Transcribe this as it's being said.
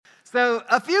So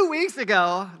a few weeks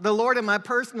ago, the Lord in my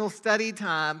personal study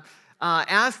time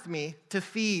asked me to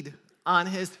feed on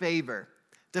His favor.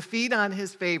 To feed on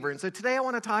His favor. And so today I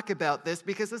want to talk about this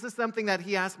because this is something that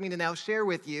He asked me to now share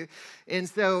with you. And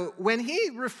so when He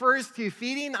refers to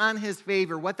feeding on His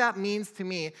favor, what that means to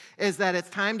me is that it's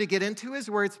time to get into His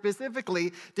Word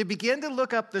specifically, to begin to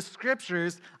look up the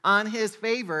Scriptures on His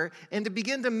favor, and to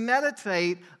begin to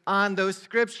meditate on those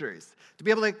Scriptures. To be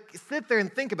able to sit there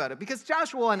and think about it. Because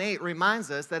Joshua 1:8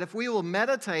 reminds us that if we will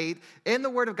meditate in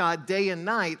the Word of God day and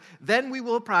night, then we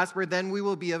will prosper, then we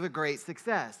will be of a great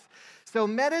success. So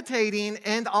meditating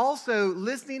and also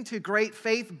listening to great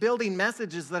faith-building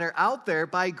messages that are out there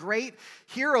by great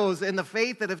heroes in the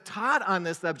faith that have taught on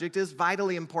this subject is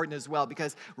vitally important as well.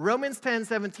 Because Romans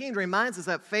 10:17 reminds us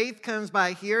that faith comes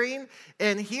by hearing,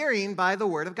 and hearing by the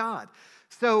Word of God.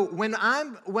 So when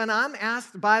I'm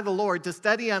asked by the Lord to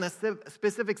study on a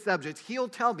specific subject, He'll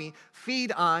tell me,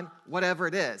 feed on whatever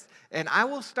it is. And I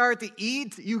will start to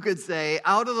eat, you could say,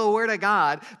 out of the Word of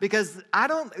God, because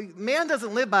man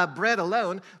doesn't live by bread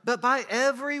alone, but by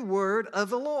every word of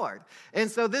the Lord. And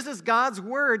so this is God's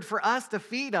Word for us to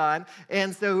feed on.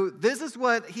 And so this is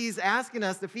what He's asking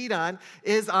us to feed on,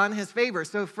 is on His favor.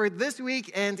 So for this week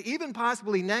and even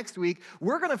possibly next week,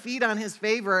 we're going to feed on His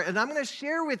favor. And I'm going to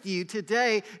share with you today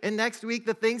and next week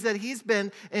the things that He's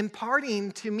been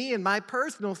imparting to me in my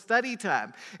personal study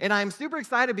time. And I'm super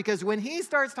excited because when He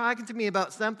starts talking to me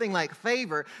about something like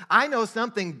favor, I know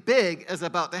something big is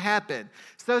about to happen.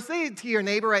 So say to your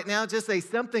neighbor right now, just say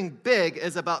something big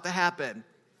is about to happen.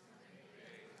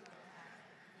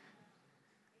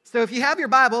 So if you have your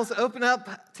Bibles, open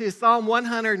up to Psalm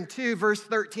 102, verse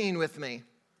 13 with me.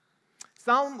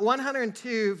 Psalm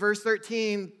 102, verse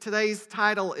 13, today's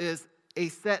title is A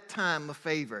Set Time of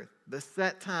Favor. The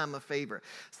set time of favor.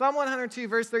 Psalm 102,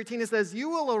 verse 13, it says, "You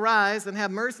will arise and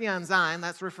have mercy on Zion."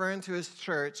 That's referring to His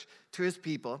church, to His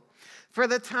people. "For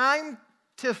the time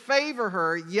to favor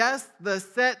her, yes, the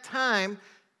set time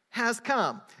has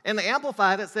come." In the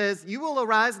Amplified, it says, "You will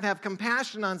arise and have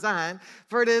compassion on Zion,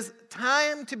 for it is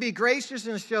time to be gracious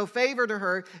and show favor to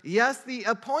her. Yes, the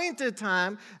appointed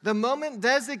time, the moment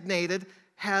designated,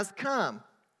 has come."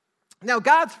 Now,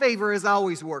 God's favor is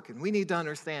always working. We need to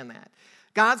understand that.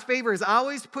 God's favor is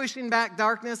always pushing back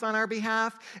darkness on our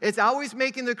behalf. It's always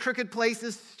making the crooked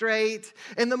places straight.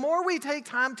 And the more we take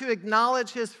time to acknowledge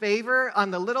His favor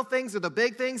on the little things or the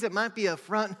big things, it might be a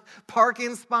front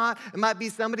parking spot. It might be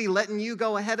somebody letting you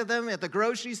go ahead of them at the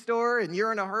grocery store and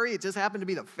you're in a hurry. It just happened to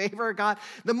be the favor of God.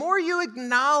 The more you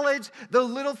acknowledge the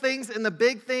little things and the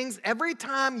big things, every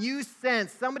time you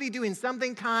sense somebody doing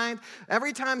something kind,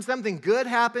 every time something good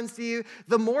happens to you,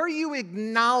 the more you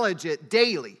acknowledge it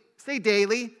daily. Say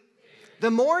daily.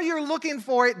 The more you're looking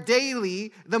for it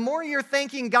daily, the more you're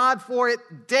thanking God for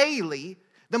it daily,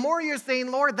 the more you're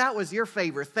saying, "Lord, that was your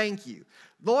favor, thank you.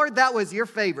 Lord, that was your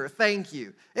favor, thank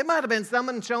you." It might have been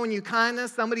someone showing you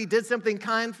kindness, somebody did something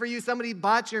kind for you, somebody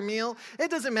bought your meal. It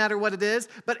doesn't matter what it is,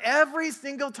 but every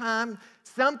single time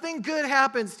something good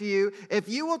happens to you, if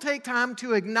you will take time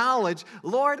to acknowledge,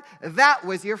 "Lord, that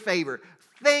was your favor.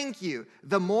 Thank you,"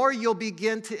 the more you'll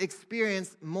begin to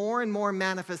experience more and more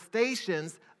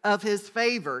manifestations of His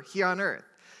favor here on earth.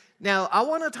 Now, I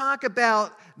want to talk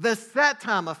about the set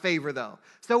time of favor, though.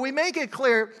 So we make it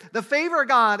clear the favor of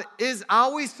God is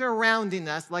always surrounding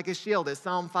us like a shield, as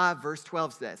Psalm 5, verse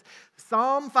 12 says.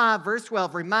 Psalm 5, verse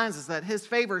 12 reminds us that His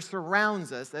favor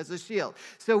surrounds us as a shield.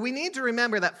 So we need to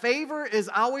remember that favor is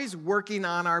always working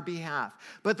on our behalf.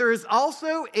 But there is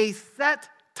also a set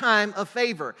time of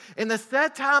favor. And the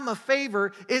set time of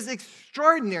favor is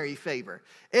extraordinary favor.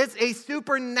 It's a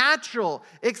supernatural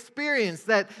experience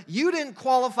that you didn't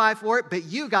qualify for it, but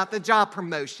you got the job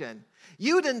promotion.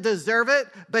 You didn't deserve it,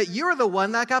 but you're the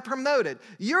one that got promoted.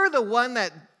 You're the one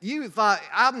that you thought,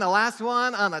 "I'm the last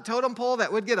one on a totem pole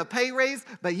that would get a pay raise,"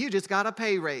 but you just got a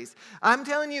pay raise. I'm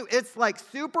telling you, it's like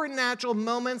supernatural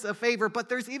moments of favor, but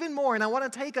there's even more. And I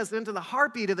want to take us into the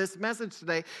heartbeat of this message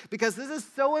today because this is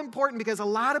so important because a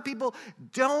lot of people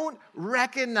don't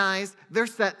recognize their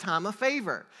set time of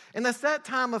favor. And the set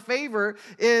time of favor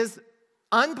is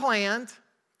unplanned,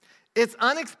 it's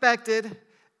unexpected,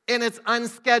 and it's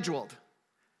unscheduled.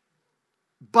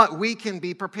 But we can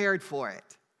be prepared for it.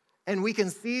 And we can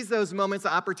seize those moments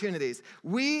of opportunities.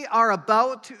 We are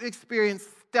about to experience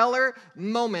stellar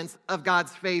moments of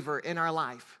God's favor in our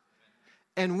life.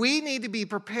 And we need to be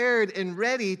prepared and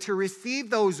ready to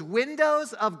receive those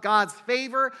windows of God's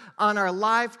favor on our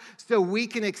life so we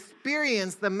can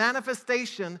experience the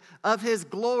manifestation of His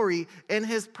glory and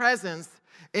His presence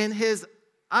and His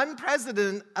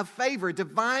unprecedented of favor,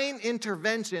 divine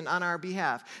intervention on our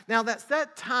behalf. Now, that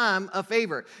set time of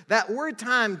favor, that word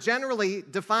time generally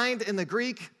defined in the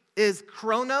Greek is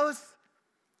chronos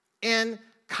and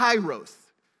kairos.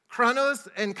 Chronos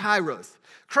and kairos.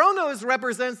 Chronos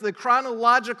represents the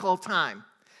chronological time,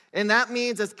 and that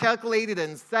means it's calculated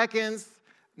in seconds,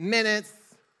 minutes,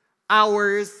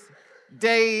 hours,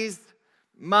 days,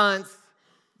 months,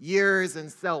 years,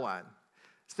 and so on.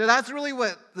 So that's really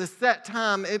what the set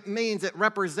time, it means. It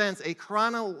represents a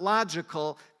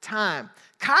chronological time.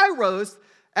 Kairos,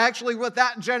 actually what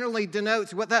that generally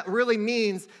denotes, what that really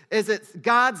means is it's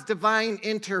God's divine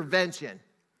intervention.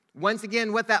 Once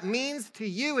again, what that means to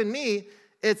you and me,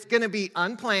 it's going to be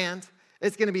unplanned,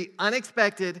 it's going to be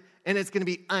unexpected, and it's going to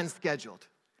be unscheduled.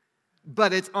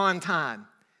 But it's on time,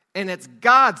 and it's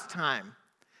God's time.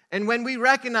 And when we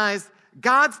recognize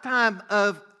God's time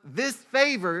of this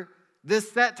favor, this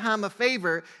set time of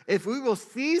favor, if we will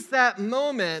seize that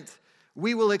moment,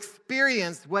 we will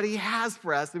experience what he has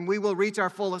for us, and we will reach our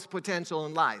fullest potential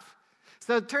in life.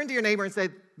 So turn to your neighbor and say,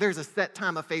 there's a set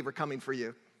time of favor coming for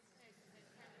you.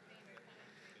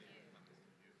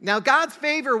 Now, God's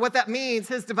favor, what that means,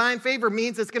 his divine favor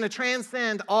means it's going to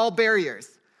transcend all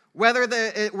barriers. Whether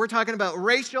we're talking about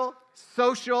racial,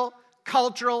 social,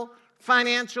 cultural,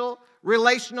 financial,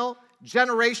 relational,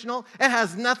 generational. It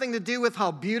has nothing to do with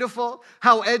how beautiful,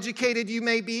 how educated you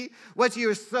may be, what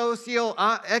your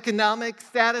socioeconomic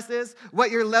status is,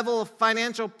 what your level of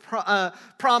financial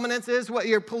prominence is, what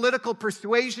your political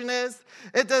persuasion is.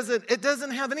 It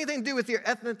doesn't have anything to do with your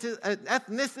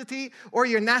ethnicity or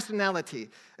your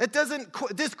nationality. It doesn't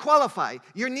disqualify.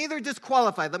 You're neither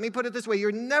disqualified. Let me put it this way.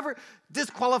 You're never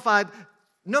disqualified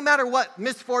no matter what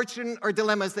misfortune or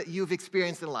dilemmas that you've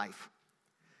experienced in life.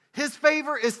 His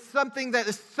favor is something that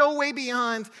is so way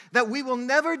beyond that we will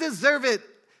never deserve it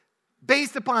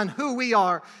based upon who we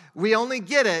are. We only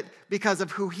get it because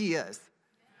of who he is.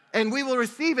 And we will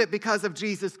receive it because of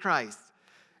Jesus Christ.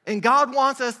 And God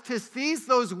wants us to seize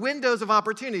those windows of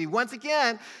opportunity. Once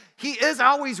again, he is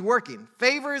always working.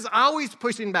 Favor is always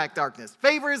pushing back darkness.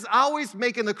 Favor is always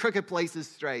making the crooked places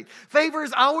straight. Favor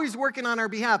is always working on our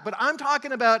behalf. But I'm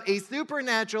talking about a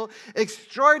supernatural,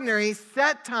 extraordinary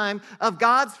set time of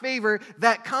God's favor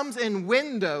that comes in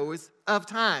windows of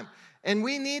time. And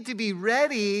we need to be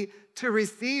ready to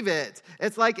receive it.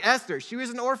 It's like Esther. She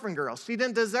was an orphan girl. She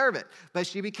didn't deserve it, but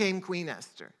she became Queen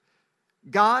Esther.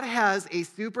 God has a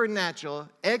supernatural,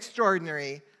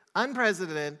 extraordinary,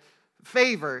 unprecedented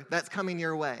favor that's coming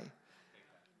your way.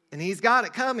 And he's got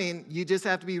it coming. You just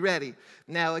have to be ready.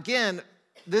 Now, again,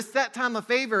 this set time of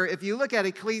favor, if you look at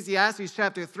Ecclesiastes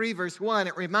chapter 3, verse 1,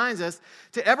 it reminds us,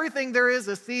 to everything there is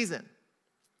a season.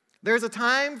 There's a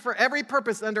time for every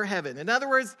purpose under heaven. In other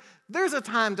words, there's a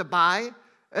time to buy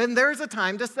and there's a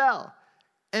time to sell.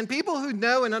 And people who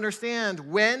know and understand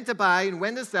when to buy and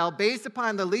when to sell based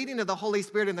upon the leading of the Holy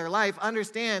Spirit in their life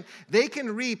understand they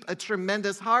can reap a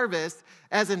tremendous harvest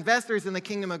as investors in the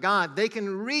kingdom of God. They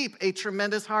can reap a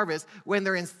tremendous harvest when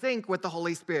they're in sync with the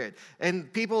Holy Spirit.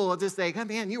 And people will just say, oh,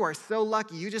 man, you are so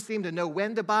lucky. You just seem to know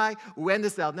when to buy, when to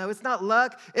sell. No, it's not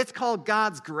luck. It's called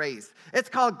God's grace. It's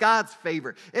called God's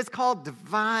favor. It's called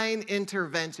divine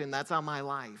intervention that's on my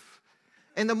life.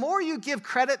 And the more you give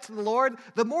credit to the Lord,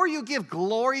 the more you give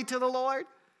glory to the Lord,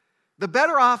 the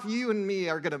better off you and me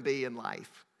are going to be in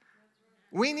life.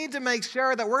 We need to make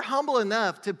sure that we're humble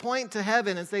enough to point to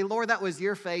heaven and say, Lord, that was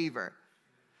your favor.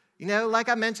 You know, like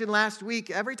I mentioned last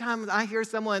week, every time I hear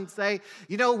someone say,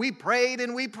 you know, we prayed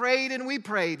and we prayed and we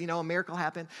prayed, you know, a miracle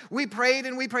happened. We prayed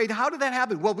and we prayed. How did that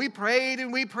happen? Well, we prayed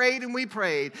and we prayed and we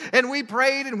prayed. And we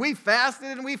prayed and we fasted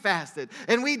and we fasted.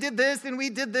 And we did this and we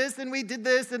did this and we did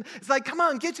this. And it's like, come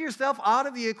on, get yourself out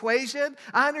of the equation.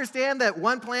 I understand that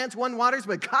one plants, one waters,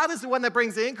 but God is the one that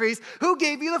brings the increase. Who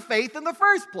gave you the faith in the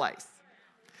first place?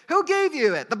 Who gave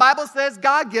you it? The Bible says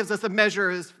God gives us a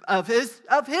measure of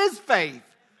his faith.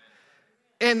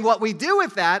 And what we do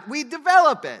with that, we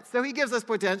develop it. So he gives us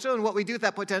potential, and what we do with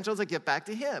that potential is a gift back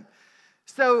to him.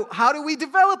 So how do we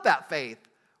develop that faith?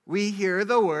 We hear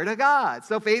the word of God.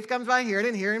 So faith comes by hearing,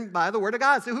 and hearing by the word of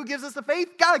God. So who gives us the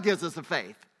faith? God gives us the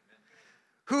faith.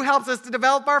 Who helps us to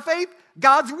develop our faith?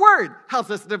 God's word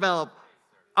helps us to develop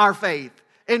our faith.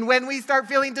 And when we start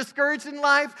feeling discouraged in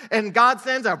life and God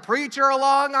sends a preacher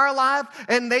along our life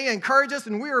and they encourage us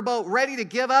and we are about ready to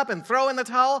give up and throw in the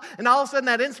towel, and all of a sudden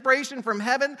that inspiration from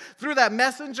heaven through that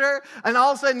messenger, and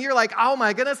all of a sudden you're like, oh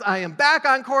my goodness, I am back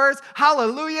on course.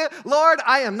 Hallelujah. Lord,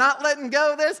 I am not letting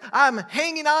go of this. I'm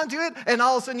hanging on to it. And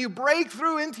all of a sudden you break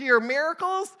through into your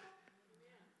miracles.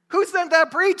 Who sent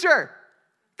that preacher?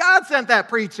 God sent that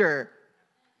preacher.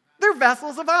 They're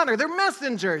vessels of honor. They're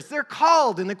messengers. They're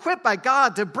called and equipped by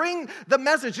God to bring the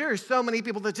message. There are so many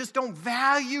people that just don't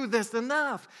value this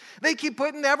enough. They keep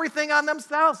putting everything on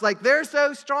themselves like they're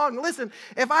so strong. Listen,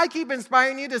 if I keep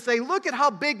inspiring you to say, look at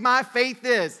how big my faith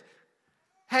is,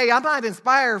 hey, I might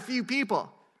inspire a few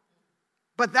people.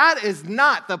 But that is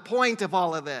not the point of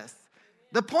all of this.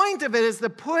 The point of it is to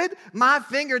put my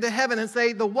finger to heaven and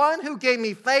say, the one who gave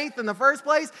me faith in the first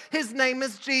place, his name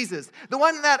is Jesus. The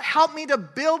one that helped me to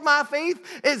build my faith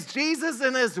is Jesus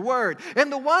and his word. And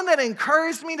the one that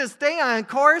encouraged me to stay on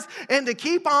course and to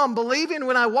keep on believing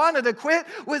when I wanted to quit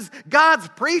was God's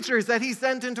preachers that he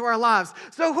sent into our lives.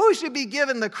 So who should be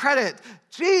given the credit?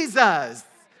 Jesus.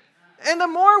 And the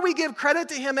more we give credit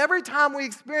to him every time we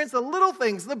experience the little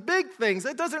things, the big things,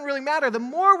 it doesn't really matter. The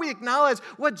more we acknowledge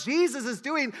what Jesus is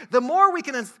doing, the more we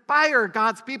can inspire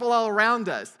God's people all around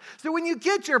us. So when you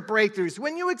get your breakthroughs,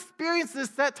 when you experience this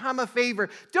set time of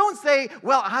favor, don't say,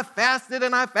 well, I fasted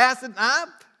and I fasted. Nah.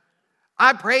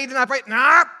 I prayed and I prayed.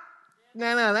 Nah. No,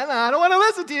 I don't want to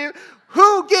listen to you.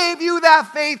 Who gave you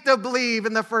that faith to believe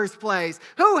in the first place?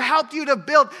 Who helped you to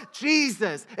build?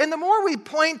 Jesus. And the more we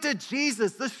point to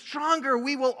Jesus, the stronger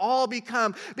we will all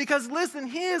become. Because listen,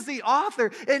 he is the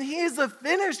author and he is the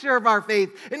finisher of our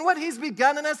faith. And what he's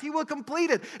begun in us, he will complete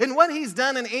it. And what he's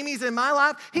done in Amy's and my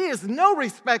life, he is no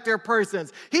respecter of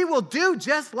persons. He will do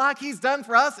just like he's done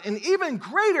for us and even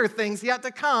greater things yet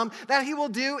to come that he will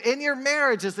do in your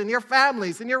marriages, in your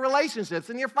families, in your relationships,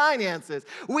 in your finances.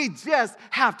 We just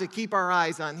have to keep our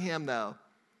eyes on him, though.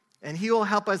 And he will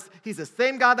help us. He's the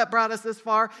same God that brought us this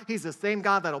far. He's the same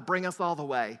God that'll bring us all the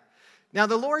way. Now,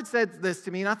 the Lord said this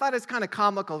to me, and I thought it's kind of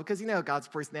comical because you know God's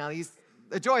personality. He's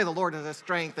the joy of the Lord is his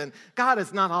strength, and God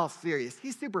is not all serious.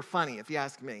 He's super funny, if you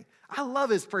ask me. I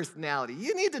love his personality.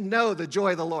 You need to know the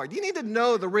joy of the Lord. You need to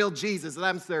know the real Jesus that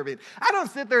I'm serving. I don't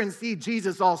sit there and see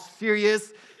Jesus all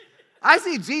serious. I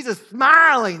see Jesus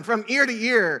smiling from ear to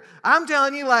ear. I'm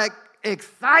telling you, like,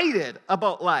 excited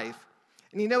about life.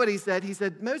 And you know what he said? He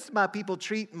said, most of my people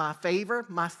treat my favor,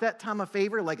 my set time of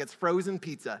favor, like it's frozen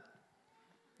pizza.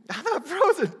 I thought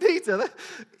frozen pizza?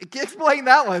 Explain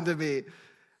that one to me.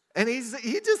 And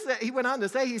he went on to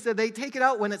say, he said, they take it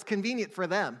out when it's convenient for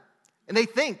them. And they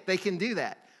think they can do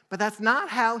that. But that's not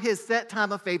how his set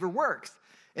time of favor works.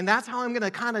 And that's how I'm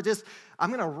going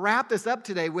to wrap this up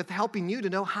today with helping you to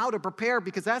know how to prepare,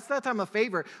 because that's that time of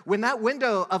favor. When that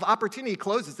window of opportunity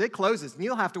closes, it closes, and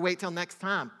you'll have to wait till next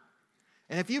time.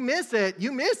 And if you miss it,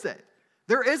 you miss it.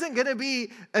 There isn't going to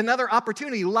be another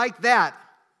opportunity like that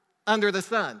under the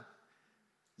sun.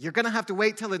 You're going to have to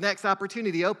wait till the next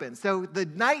opportunity opens. So the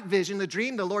night vision, the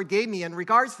dream the Lord gave me in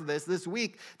regards to this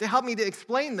week to help me to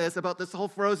explain this about this whole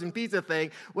frozen pizza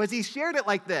thing was he shared it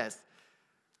like this.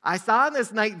 I saw in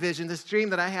this night vision, this dream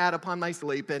that I had upon my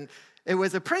sleep, and it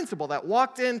was a principal that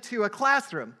walked into a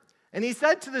classroom, and he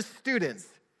said to the students,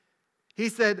 he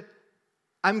said,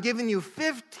 I'm giving you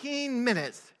 15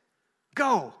 minutes.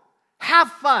 Go,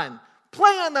 have fun,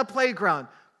 play on the playground,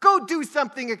 go do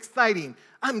something exciting.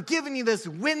 I'm giving you this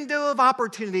window of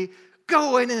opportunity.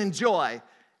 Go in and enjoy.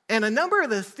 And a number of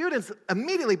the students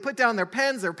immediately put down their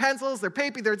pens, their pencils, their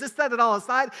paper, they just set it all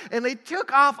aside, and they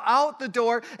took off out the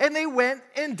door, and they went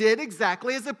and did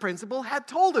exactly as the principal had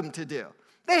told them to do.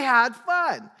 They had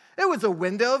fun. It was a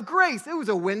window of grace. It was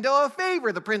a window of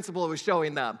favor the principal was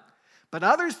showing them. But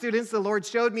other students, the Lord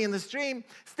showed me in this dream,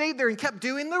 stayed there and kept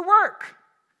doing their work.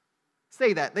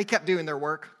 Say that. They kept doing their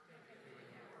work.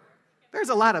 There's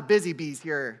a lot of busy bees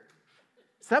here.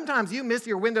 Sometimes you miss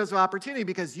your windows of opportunity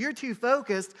because you're too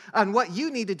focused on what you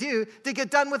need to do to get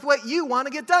done with what you want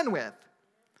to get done with.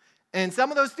 And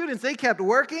some of those students, they kept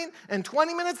working, and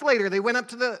 20 minutes later, they went up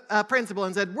to the principal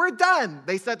and said, we're done.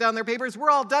 They set down their papers.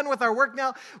 We're all done with our work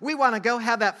now. We want to go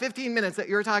have that 15 minutes that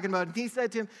you were talking about. And he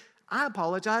said to him, I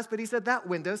apologize, but he said, that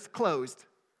window's closed.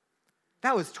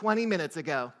 That was 20 minutes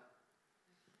ago.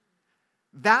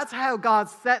 That's how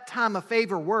God's set time of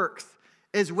favor works,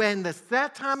 is when the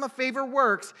set time of favor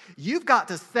works, you've got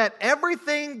to set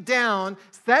everything down,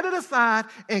 set it aside,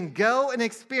 and go and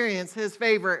experience his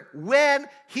favor when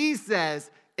he says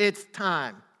it's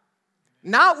time.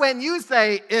 Not when you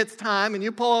say it's time and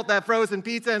you pull out that frozen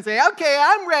pizza and say, okay,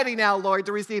 I'm ready now, Lord,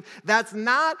 to receive. That's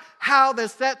not how the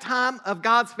set time of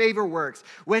God's favor works.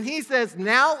 When he says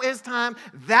now is time,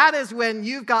 that is when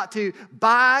you've got to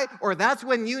buy, or that's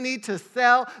when you need to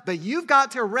sell, but you've got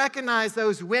to recognize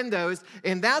those windows,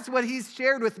 and that's what he's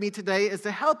shared with me today, is to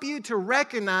help you to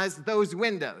recognize those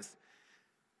windows.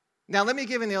 Now, let me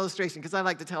give an illustration, because I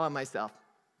like to tell on myself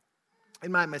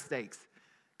and my mistakes.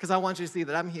 because I want you to see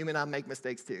that I'm human, I make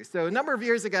mistakes too. So a number of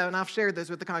years ago, and I've shared this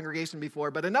with the congregation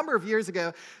before, but a number of years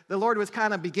ago, the Lord was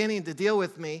kind of beginning to deal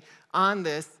with me on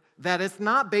this, that it's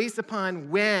not based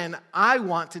upon when I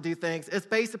want to do things, it's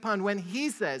based upon when He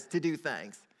says to do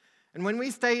things. And when we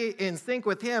stay in sync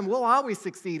with Him, we'll always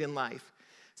succeed in life.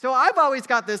 So I've always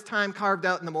got this time carved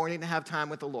out in the morning to have time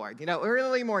with the Lord. You know,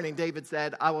 early morning, David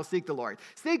said, I will seek the Lord.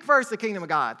 Seek first the kingdom of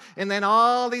God, and then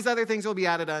all these other things will be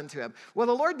added unto him. Well,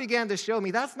 the Lord began to show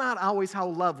me that's not always how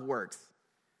love works.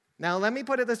 Now, let me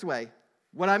put it this way.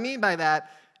 What I mean by that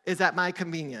is at my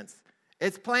convenience.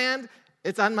 It's planned.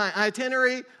 It's on my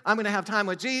itinerary. I'm going to have time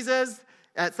with Jesus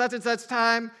at such and such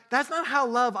time. That's not how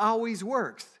love always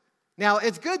works. Now,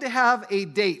 it's good to have a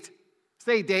date.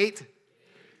 Say date.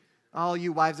 All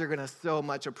you wives are going to so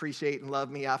much appreciate and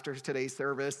love me after today's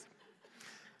service.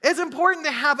 It's important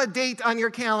to have a date on your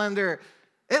calendar,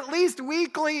 at least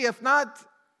weekly, if not,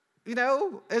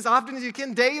 as often as you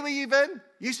can, daily even.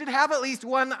 You should have at least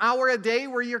 1 hour a day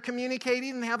where you're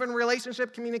communicating and having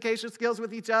relationship communication skills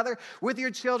with each other, with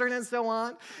your children, and so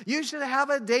on. You should have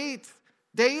a date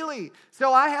daily.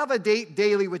 So I have a date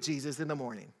daily with Jesus in the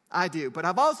morning. I do. But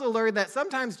I've also learned that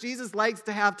sometimes Jesus likes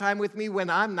to have time with me when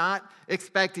I'm not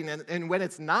expecting it, and when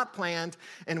it's not planned,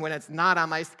 and when it's not on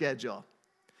my schedule.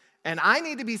 And I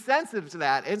need to be sensitive to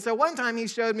that. And so one time He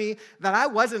showed me that I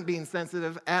wasn't being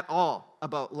sensitive at all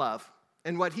about love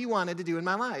and what He wanted to do in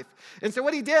my life. And so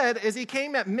what He did is He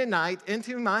came at midnight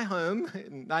into my home.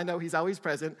 And I know He's always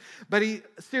present, but He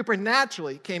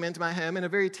supernaturally came into my home in a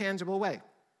very tangible way.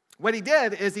 What He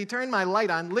did is He turned my light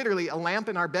on, literally a lamp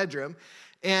in our bedroom,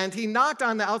 and He knocked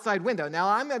on the outside window. Now,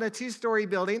 I'm in a 2-story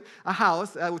building, a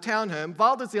house, a townhome,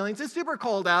 vaulted ceilings. It's super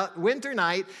cold out, winter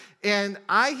night, and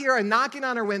I hear a knocking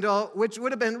on our window, which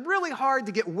would have been really hard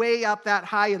to get way up that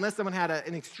high unless someone had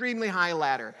an extremely high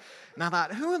ladder. And I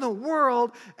thought, who in the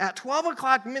world at 12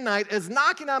 o'clock midnight is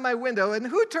knocking on my window, and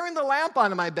who turned the lamp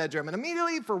on in my bedroom? And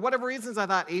immediately, for whatever reasons, I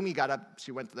thought Amy got up,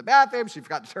 she went to the bathroom, she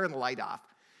forgot to turn the light off.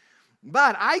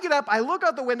 But I get up, I look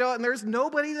out the window, and there's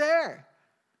nobody there.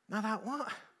 And I thought,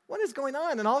 what is going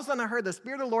on? And all of a sudden I heard the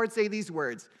Spirit of the Lord say these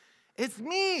words. It's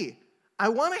me. I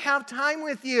want to have time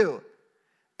with you.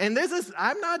 And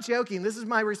I'm not joking. This is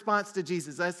my response to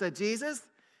Jesus. I said, Jesus,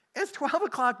 it's 12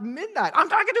 o'clock midnight. I'm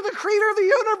talking to the creator of the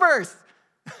universe.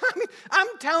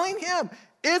 I'm telling him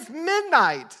it's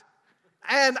midnight.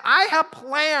 And I have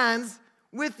plans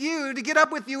with you to get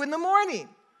up with you in the morning.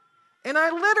 And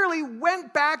I literally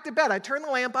went back to bed. I turned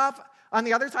the lamp off on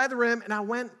the other side of the room, and I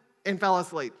went and fell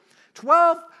asleep.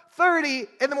 12:30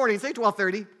 in the morning. Say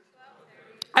 12:30.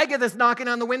 I get this knocking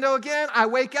on the window again. I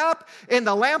wake up, and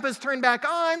the lamp is turned back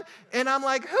on, and I'm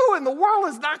like, who in the world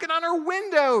is knocking on our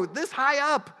window this high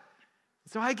up?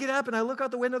 So I get up, and I look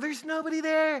out the window. There's nobody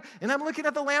there. And I'm looking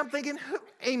at the lamp thinking,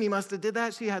 Amy must have did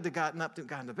that. She had to gone to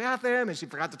the bathroom, and she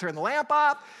forgot to turn the lamp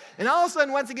off. And all of a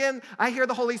sudden, once again, I hear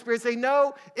the Holy Spirit say,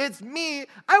 no, it's me.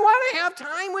 I want to have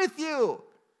time with you.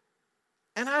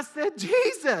 And I said,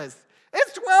 Jesus,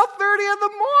 it's 12:30 in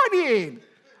the morning.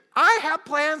 I have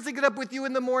plans to get up with you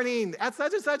in the morning at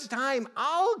such and such time.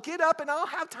 I'll get up and I'll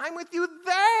have time with you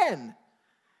then.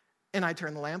 And I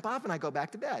turn the lamp off and I go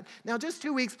back to bed. Now, just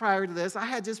 2 weeks prior to this, I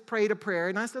had just prayed a prayer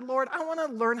and I said, Lord, I want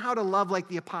to learn how to love like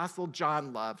the Apostle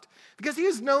John loved. Because he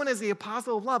was known as the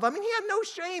Apostle of Love. I mean, he had no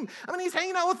shame. I mean, he's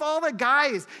hanging out with all the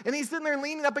guys and he's sitting there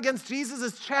leaning up against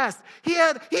Jesus' chest. He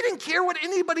didn't care what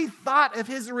anybody thought of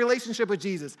his relationship with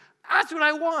Jesus. That's what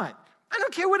I want. I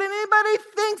don't care what anybody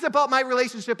thinks about my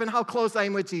relationship and how close I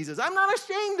am with Jesus. I'm not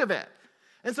ashamed of it.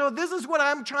 And so this is what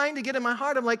I'm trying to get in my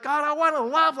heart. I'm like, God, I want to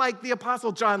love like the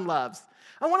Apostle John loves.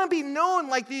 I want to be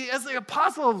known as the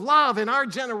Apostle of Love in our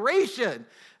generation.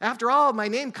 After all, my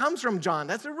name comes from John.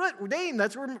 That's a name.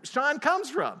 That's where Sean comes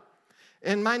from.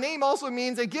 And my name also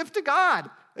means a gift to God,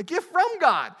 a gift from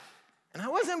God. And I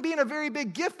wasn't being a very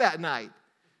big gift that night.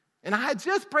 And I had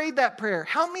just prayed that prayer.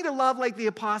 Help me to love like the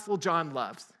Apostle John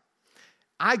loves.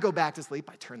 I go back to sleep.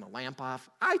 I turn the lamp off.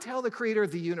 I tell the creator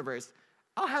of the universe,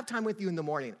 I'll have time with you in the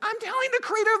morning. I'm telling the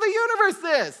creator of the universe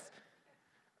this.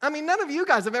 I mean, none of you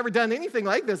guys have ever done anything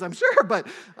like this, I'm sure, but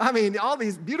I mean, all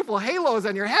these beautiful halos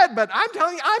on your head, but I'm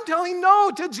telling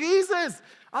no to Jesus.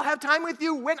 I'll have time with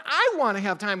you when I want to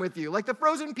have time with you, like the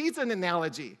frozen pizza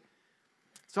analogy.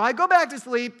 So I go back to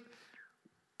sleep.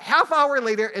 Half hour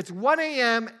later, it's 1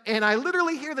 a.m., and I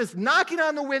literally hear this knocking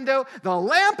on the window. The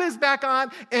lamp is back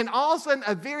on, and all of a sudden,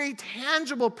 a very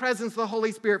tangible presence of the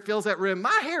Holy Spirit fills that room.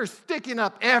 My hair is sticking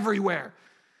up everywhere.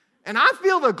 And I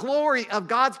feel the glory of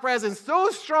God's presence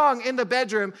so strong in the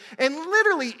bedroom, and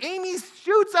literally, Amy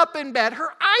shoots up in bed.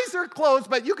 Her eyes are closed,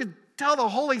 but you could tell the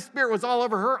Holy Spirit was all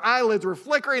over her. Eyelids were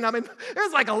flickering. I mean,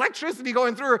 there's like electricity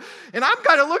going through her. And I'm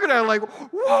kind of looking at her like,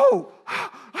 whoa,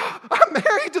 I'm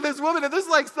married to this woman. And this is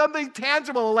like something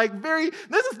tangible,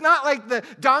 this is not like the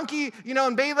donkey,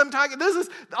 in Balaam talking. This is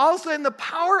all of a sudden the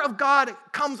power of God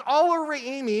comes all over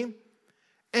Amy.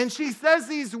 And she says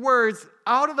these words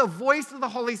out of the voice of the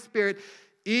Holy Spirit.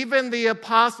 Even the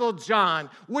Apostle John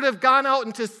would have gone out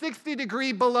into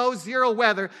 60-degree below zero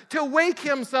weather to wake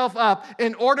himself up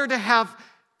in order to have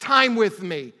time with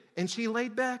me. And she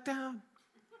laid back down.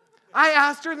 I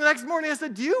asked her the next morning, I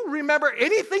said, do you remember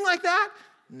anything like that?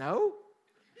 No.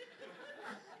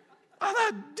 I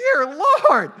thought, dear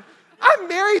Lord, I'm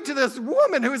married to this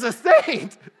woman who's a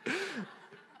saint.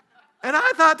 And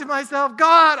I thought to myself,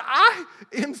 God, I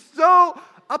am so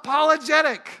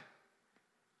apologetic.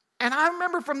 And I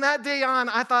remember from that day on,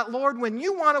 I thought, Lord, when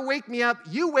you want to wake me up,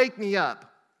 you wake me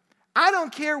up. I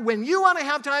don't care when you want to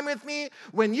have time with me,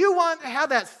 when you want to have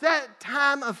that set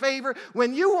time of favor,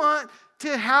 when you want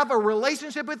to have a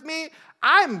relationship with me,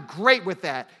 I'm great with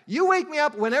that. You wake me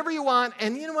up whenever you want,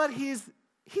 and you know what? He's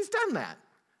done that.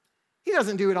 He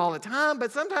doesn't do it all the time,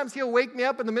 but sometimes he'll wake me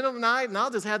up in the middle of the night, and I'll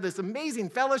just have this amazing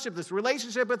fellowship, this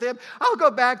relationship with him. I'll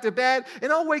go back to bed,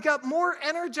 and I'll wake up more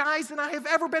energized than I have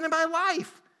ever been in my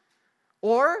life.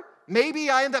 Or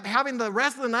maybe I end up having the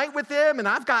rest of the night with him and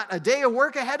I've got a day of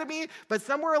work ahead of me, but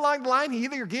somewhere along the line, he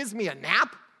either gives me a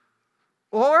nap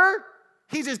or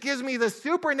he just gives me the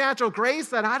supernatural grace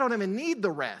that I don't even need the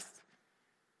rest.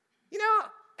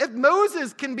 If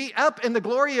Moses can be up in the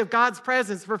glory of God's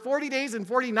presence for 40 days and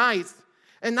 40 nights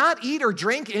and not eat or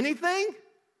drink anything,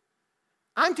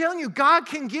 I'm telling you, God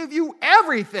can give you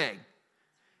everything.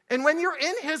 And when you're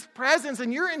in his presence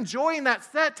and you're enjoying that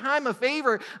set time of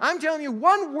favor, I'm telling you,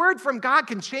 one word from God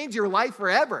can change your life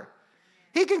forever.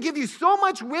 He can give you so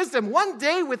much wisdom. One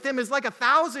day with him is like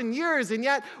 1,000 years, and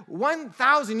yet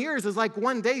 1,000 years is like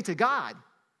one day to God.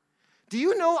 Do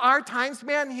you know our time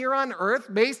span here on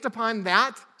earth, based upon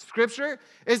that scripture,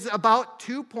 is about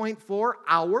 2.4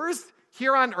 hours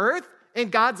here on earth in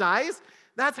God's eyes?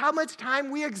 That's how much time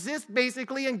we exist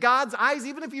basically in God's eyes.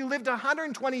 Even if you lived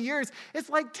 120 years, it's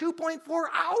like 2.4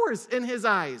 hours in his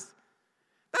eyes.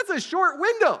 That's a short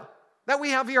window that we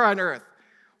have here on earth.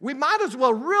 We might as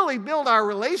well really build our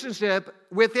relationship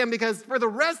with him because for the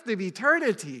rest of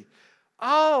eternity,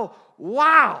 oh,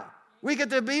 wow, we get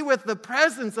to be with the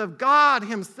presence of God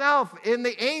himself in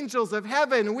the angels of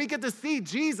heaven. We get to see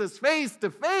Jesus face to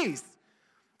face.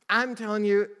 I'm telling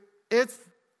you,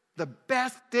 the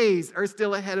best days are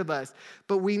still ahead of us,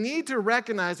 but we need to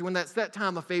recognize when that set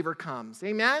time of favor comes.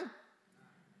 Amen?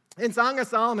 In Song of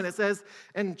Solomon, it says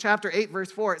in chapter 8,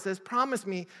 verse 4, it says, promise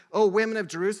me, O women of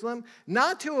Jerusalem,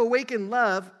 not to awaken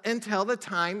love until the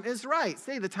time is right.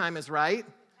 Say the time is right.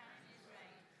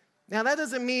 Now, that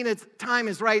doesn't mean time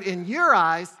is right in your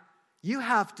eyes. You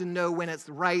have to know when it's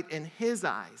right in his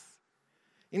eyes.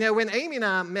 When Amy and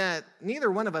I met, neither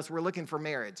one of us were looking for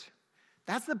marriage.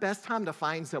 That's the best time to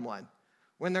find someone,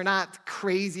 when they're not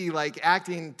crazy, like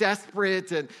acting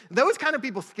desperate, and those kind of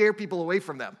people scare people away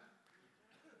from them.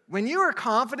 When you are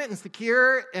confident and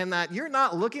secure and that you're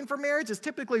not looking for marriage is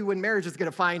typically when marriage is going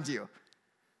to find you.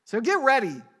 So get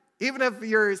ready. Even if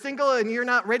you're single and you're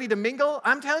not ready to mingle,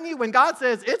 I'm telling you, when God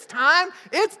says it's time,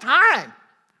 it's time.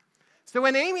 So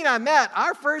when Amy and I met,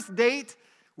 our first date,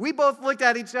 we both looked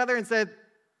at each other and said,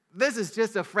 this is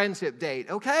just a friendship date,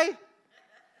 okay?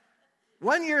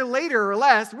 1 year later or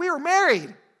less, we were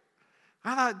married.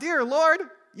 I thought, dear Lord,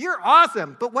 you're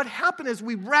awesome. But what happened is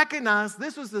we recognized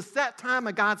this was the set time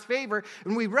of God's favor,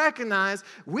 and we recognized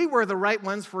we were the right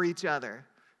ones for each other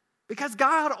because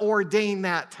God ordained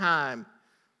that time.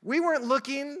 We weren't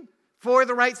looking for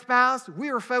the right spouse.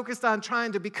 We were focused on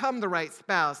trying to become the right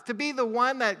spouse, to be the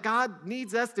one that God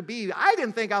needs us to be. I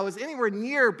didn't think I was anywhere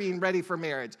near being ready for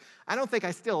marriage. I don't think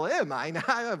I still am. I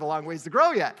have a long ways to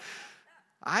grow yet.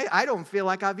 I don't feel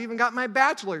like I've even got my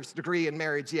bachelor's degree in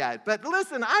marriage yet. But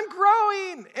listen, I'm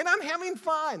growing and I'm having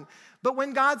fun. But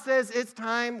when God says it's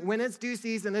time, when it's due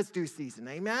season, it's due season.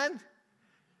 Amen?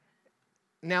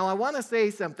 Now, I want to say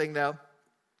something, though,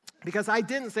 because I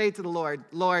didn't say to the Lord,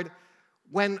 Lord,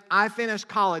 when I finish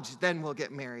college, then we'll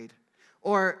get married.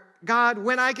 Or, God,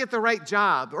 when I get the right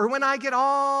job, or when I get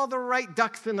all the right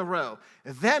ducks in the row,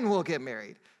 then we'll get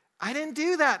married. I didn't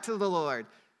do that to the Lord.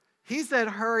 He said,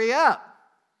 hurry up.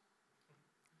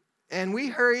 And we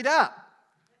hurried up.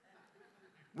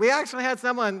 We actually had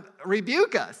someone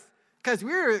rebuke us because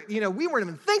we weren't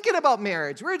even thinking about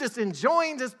marriage. We were just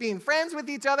enjoying just being friends with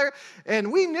each other.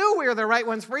 And we knew we were the right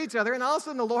ones for each other. And all of a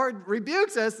sudden the Lord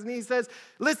rebukes us and he says,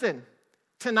 listen,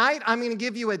 tonight I'm going to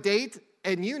give you a date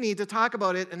and you need to talk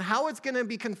about it. And how it's going to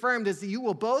be confirmed is that you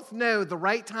will both know the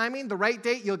right timing, the right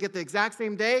date. You'll get the exact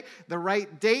same day, the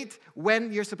right date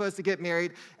when you're supposed to get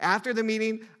married. After the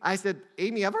meeting, I said,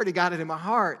 Amy, I've already got it in my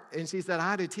heart. And she said,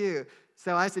 I do too.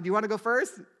 So I said, you want to go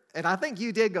first? And I think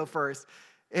you did go first.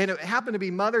 And it happened to be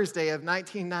Mother's Day of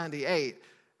 1998.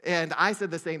 And I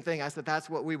said the same thing. I said, that's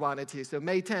what we wanted to. So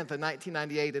May 10th of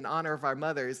 1998, in honor of our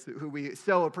mothers, who we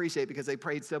so appreciate because they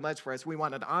prayed so much for us, we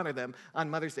wanted to honor them on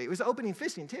Mother's Day. It was opening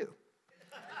fishing, too.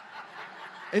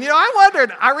 And, I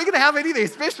wondered, are we going to have any of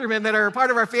these fishermen that are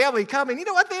part of our family come? And you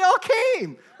know what? They all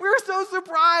came. We were so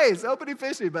surprised, opening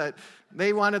fishing. But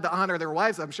they wanted to honor their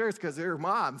wives. I'm sure it's because they're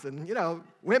moms. And,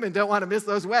 women don't want to miss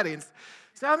those weddings.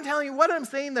 So I'm telling you, what I'm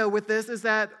saying, though, with this is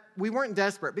that we weren't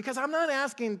desperate, because I'm not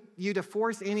asking you to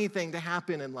force anything to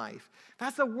happen in life.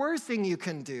 That's the worst thing you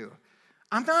can do.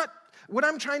 What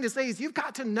I'm trying to say is you've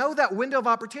got to know that window of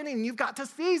opportunity, and you've got to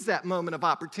seize that moment of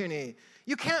opportunity.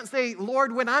 You can't say,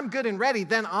 Lord, when I'm good and ready,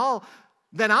 then I'll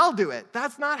do it.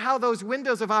 That's not how those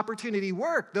windows of opportunity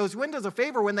work. Those windows of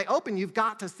favor, when they open, you've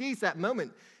got to seize that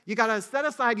moment. You got to set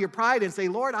aside your pride and say,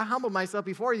 Lord, I humble myself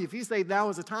before you. If you say now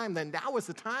is the time, then now is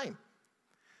the time.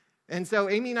 And so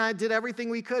Amy and I did everything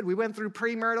we could. We went through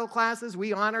premarital classes.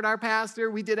 We honored our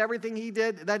pastor. We did everything he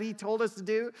did that he told us to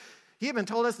do. He even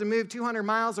told us to move 200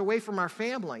 miles away from our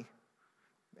family.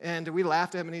 And we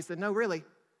laughed at him, and he said, no, really?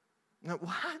 No,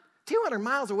 what? 200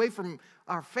 miles away from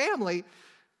our family?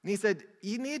 And he said,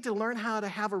 you need to learn how to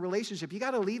have a relationship. You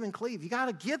got to leave and cleave. You got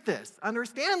to get this,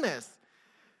 understand this.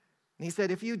 And he said,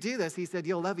 if you do this, he said,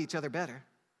 you'll love each other better.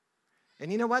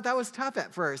 And you know what? That was tough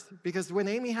at first, because when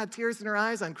Amy had tears in her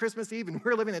eyes on Christmas Eve, and we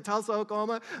were living in Tulsa,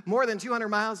 Oklahoma, more than 200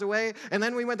 miles away, and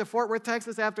then we went to Fort Worth,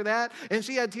 Texas after that, and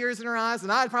she had tears in her eyes,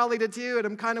 and I probably did too, and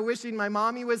I'm kind of wishing my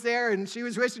mommy was there, and she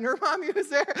was wishing her mommy was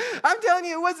there. I'm telling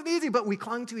you, it wasn't easy, but we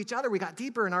clung to each other. We got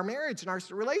deeper in our marriage and our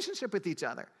relationship with each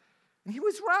other. And he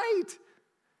was right.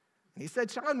 And he said,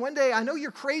 Sean, one day, I know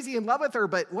you're crazy in love with her,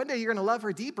 but one day you're going to love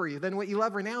her deeper than what you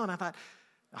love her now. And I thought,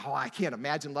 I can't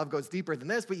imagine love goes deeper than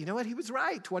this. But you know what? He was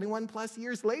right. 21 plus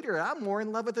years later, I'm more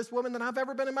in love with this woman than I've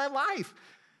ever been in my life.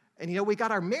 And we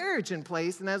got our marriage in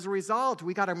place. And as a result,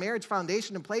 we got our marriage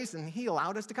foundation in place. And he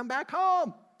allowed us to come back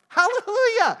home.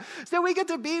 Hallelujah. So we get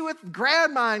to be with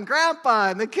grandma and grandpa.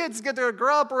 And the kids get to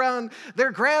grow up around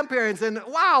their grandparents. And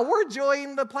wow, we're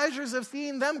enjoying the pleasures of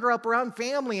seeing them grow up around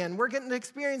family. And we're getting to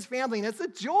experience family. And it's a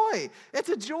joy. It's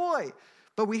a joy.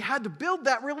 But we had to build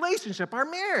that relationship, our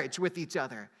marriage with each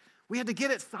other. We had to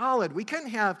get it solid. We couldn't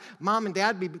have mom and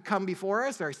dad come before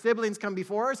us, our siblings come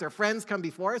before us, our friends come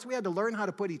before us. We had to learn how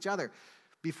to put each other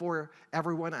before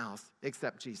everyone else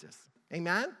except Jesus.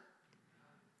 Amen?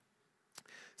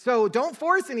 So don't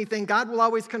force anything. God will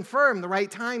always confirm the right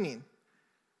timing.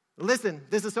 Listen,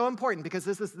 this is so important, because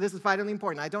this is vitally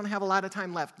important. I don't have a lot of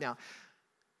time left now.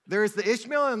 There's the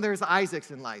Ishmael and there's the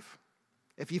Isaacs in life.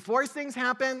 If you force things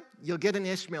happen, you'll get an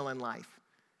Ishmael in life.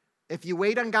 If you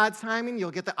wait on God's timing, you'll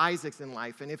get the Isaacs in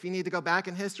life. And if you need to go back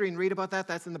in history and read about that,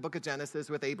 that's in the book of Genesis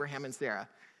with Abraham and Sarah.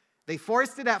 They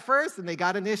forced it at first, and they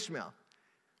got an Ishmael.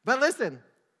 But listen,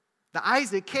 the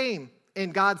Isaac came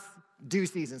in God's due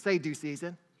season. Say due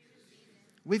season.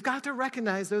 We've got to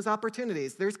recognize those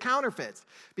opportunities. There's counterfeits.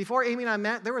 Before Amy and I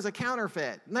met, there was a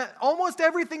counterfeit. Almost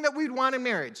everything that we'd want in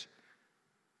marriage.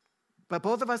 But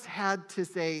both of us had to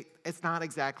say, it's not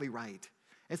exactly right.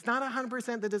 It's not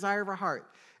 100% the desire of our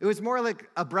heart. It was more like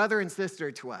a brother and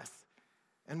sister to us.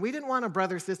 And we didn't want a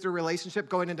brother-sister relationship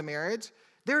going into marriage.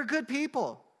 They were good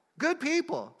people. Good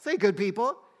people. Say good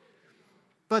people.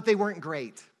 But they weren't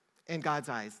great in God's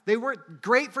eyes. They weren't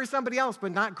great for somebody else,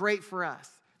 but not great for us.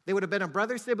 They would have been a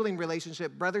brother-sibling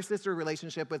relationship, brother-sister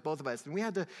relationship with both of us. And we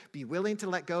had to be willing to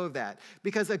let go of that.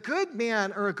 Because a good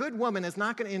man or a good woman is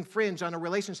not going to infringe on a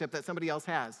relationship that somebody else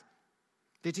has.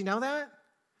 Did you know that?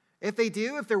 If they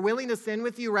do, if they're willing to sin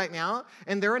with you right now,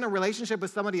 and they're in a relationship with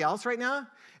somebody else right now,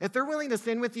 if they're willing to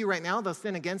sin with you right now, they'll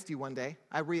sin against you one day.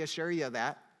 I reassure you of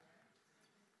that.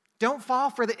 Don't fall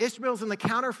for the Ishmaels and the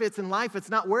counterfeits in life. It's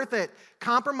not worth it.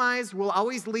 Compromise will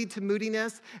always lead to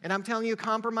moodiness. And I'm telling you,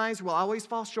 compromise will always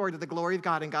fall short of the glory of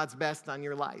God and God's best on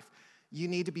your life. You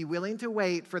need to be willing to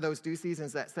wait for those due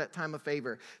seasons, that set time of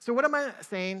favor. So what am I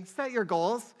saying? Set your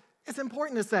goals. It's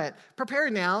important to set.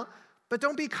 Prepare now, but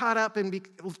don't be caught up in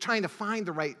trying to find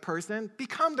the right person.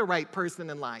 Become the right person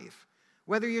in life.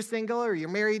 Whether you're single or you're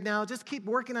married now, just keep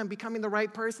working on becoming the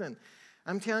right person.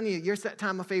 I'm telling you, your set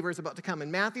time of favor is about to come. In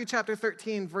Matthew chapter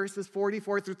 13, verses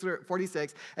 44 through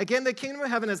 46, again, the kingdom of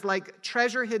heaven is like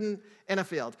treasure hidden in a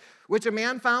field, which a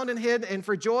man found and hid, and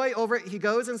for joy over it, he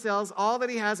goes and sells all that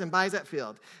he has and buys that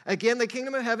field. Again, the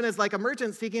kingdom of heaven is like a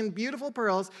merchant seeking beautiful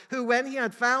pearls, who, when he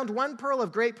had found one pearl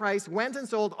of great price, went and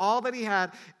sold all that he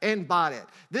had and bought it.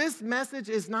 This message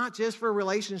is not just for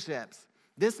relationships.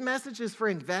 This message is for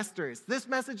investors. This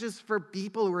message is for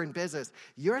people who are in business.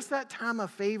 Your set time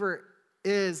of favor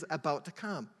is about to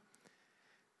come.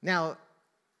 Now,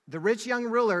 the rich young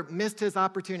ruler missed his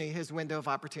opportunity, his window of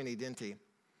opportunity, didn't he?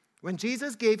 When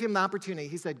Jesus gave him the opportunity,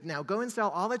 he said, now go and sell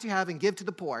all that you have and give to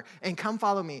the poor and come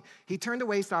follow me. He turned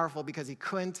away sorrowful because he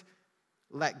couldn't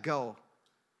let go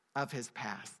of his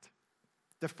past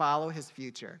to follow his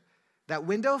future. That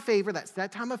window of favor, that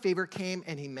set time of favor came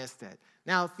and he missed it.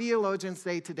 Now, theologians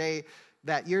say today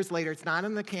that years later, it's not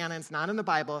in the canon, it's not in the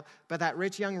Bible, but that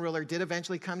rich young ruler did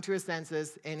eventually come to his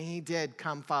senses, and he did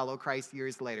come follow Christ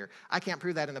years later. I can't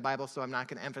prove that in the Bible, so I'm not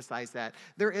going to emphasize that.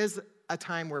 There is a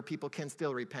time where people can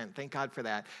still repent. Thank God for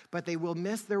that. But they will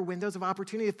miss their windows of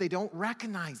opportunity if they don't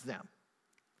recognize them.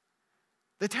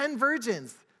 The 10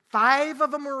 virgins, 5 of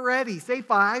them were ready. Say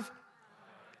 5.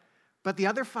 But the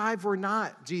other 5 were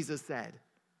not, Jesus said.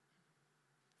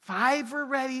 5 were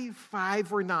ready,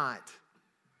 5 were not.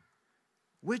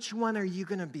 Which one are you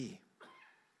going to be?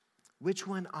 Which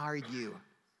one are you?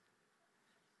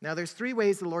 Now, there's 3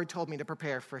 ways the Lord told me to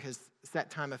prepare for his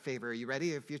set time of favor. Are you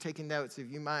ready? If you're taking notes,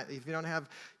 if you don't have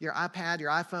your iPad,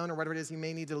 your iPhone, or whatever it is, you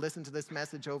may need to listen to this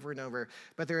message over and over.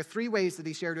 But there are 3 ways that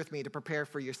he shared with me to prepare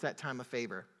for your set time of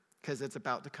favor, because it's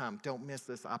about to come. Don't miss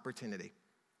this opportunity.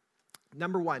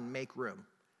 Number 1, make room.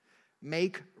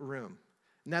 Make room.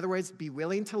 In other words, be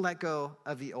willing to let go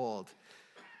of the old.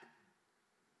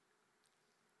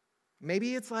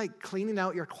 Maybe it's like cleaning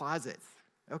out your closets,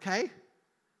 okay?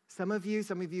 Some of you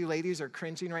ladies are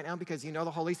cringing right now because you know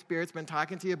the Holy Spirit's been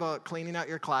talking to you about cleaning out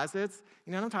your closets.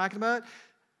 You know what I'm talking about?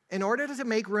 In order to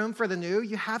make room for the new,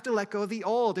 you have to let go of the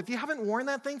old. If you haven't worn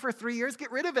that thing for 3 years,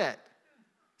 get rid of it.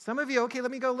 Some of you, okay, let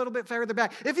me go a little bit further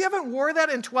back. If you haven't worn that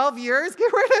in 12 years,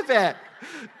 get rid of it.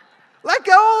 Let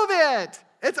go of it.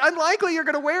 It's unlikely you're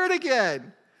going to wear it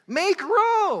again. Make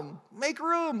room. Make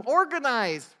room.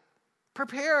 Organize.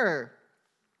 Prepare.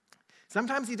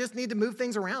 Sometimes you just need to move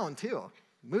things around too.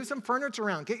 Move some furniture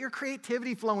around. Get your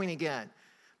creativity flowing again.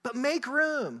 But make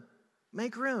room.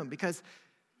 Make room because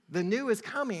the new is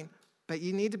coming, but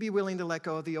you need to be willing to let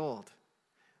go of the old.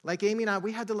 Like Amy and I,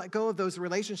 we had to let go of those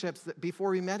relationships before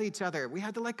we met each other. We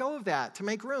had to let go of that to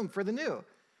make room for the new.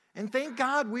 And thank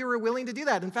God we were willing to do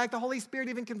that. In fact, the Holy Spirit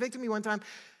even convicted me one time.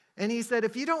 And he said,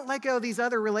 if you don't let go of these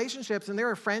other relationships, and there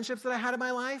are friendships that I had in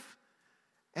my life,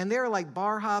 and they were like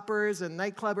bar hoppers and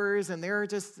nightclubbers, and they were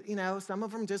just, some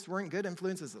of them just weren't good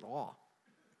influences at all.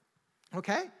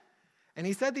 Okay? And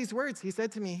he said these words. He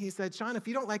said to me, Sean, if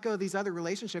you don't let go of these other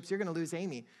relationships, you're going to lose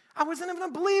Amy. I wasn't even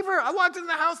a believer. I walked into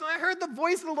the house and I heard the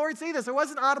voice of the Lord say this. It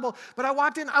wasn't audible, but I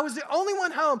walked in. I was the only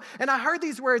one home, and I heard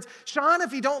these words, Sean,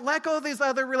 if you don't let go of these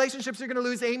other relationships, you're going to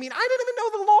lose Amy. And I didn't even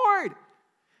know the Lord.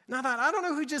 And I thought, I don't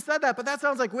know who just said that, but that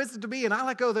sounds like wisdom to me, and I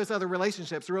let go of those other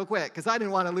relationships real quick because I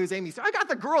didn't want to lose Amy. So I got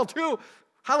the girl too.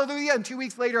 Hallelujah. And 2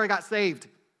 weeks later, I got saved.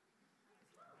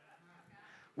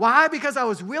 Why? Because I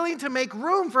was willing to make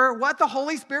room for what the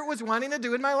Holy Spirit was wanting to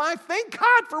do in my life. Thank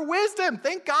God for wisdom.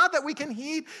 Thank God that we can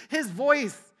heed his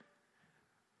voice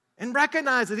and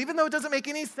recognize it, even though it doesn't make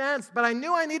any sense. But I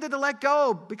knew I needed to let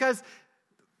go because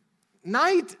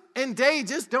night and day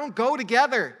just don't go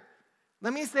together.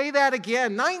 Let me say that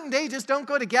again. Night and day just don't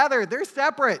go together. They're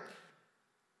separate.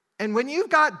 And when you've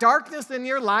got darkness in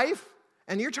your life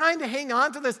and you're trying to hang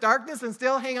on to this darkness and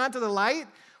still hang on to the light,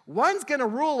 one's going to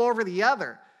rule over the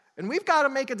other. And we've got to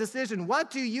make a decision.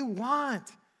 What do you want?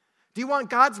 Do you want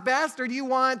God's best or do you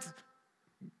want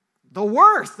the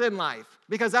worst in life?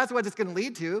 Because that's what it's going to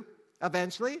lead to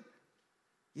eventually.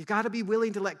 You've got to be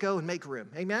willing to let go and make room.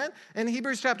 Amen? In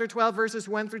Hebrews chapter 12, verses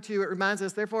 1 through 2, it reminds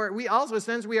us, therefore, we also,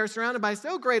 since we are surrounded by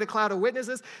so great a cloud of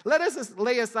witnesses, let us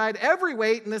lay aside every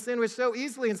weight and the sin which so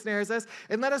easily ensnares us,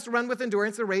 and let us run with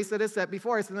endurance the race that is set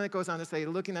before us. And then it goes on to say,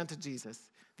 looking unto Jesus,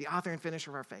 the author and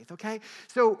finisher of our faith, okay?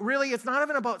 So really, it's not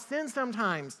even about sin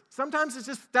sometimes. Sometimes it's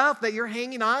just stuff that you're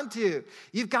hanging on to.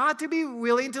 You've got to be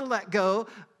willing to let go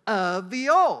of the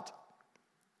old.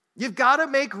 You've got to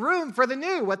make room for the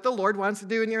new, what the Lord wants to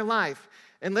do in your life.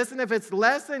 And listen, if it's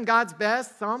less than God's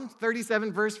best, Psalm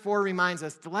 37 verse 4 reminds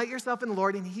us, delight yourself in the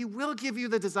Lord and he will give you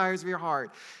the desires of your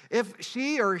heart. If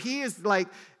she or he is like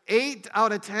 8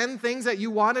 out of 10 things that you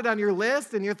wanted on your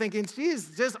list and you're thinking,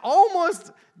 geez, just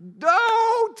almost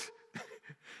don't.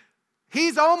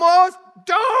 He's almost,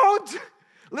 don't.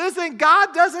 Listen,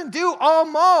 God doesn't do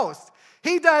almost.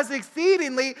 He does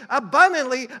exceedingly,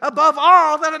 abundantly, above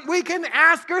all that we can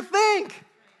ask or think.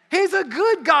 He's a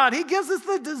good God. He gives us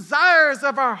the desires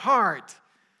of our heart.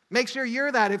 Make sure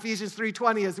you're that Ephesians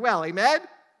 3:20 as well, amen?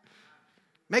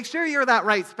 Make sure you're that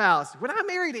right spouse. When I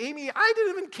married Amy, I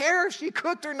didn't even care if she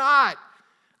cooked or not.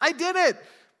 I did it.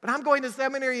 But I'm going to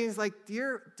seminary, and he's like,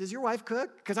 does your wife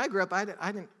cook? Because I grew up, I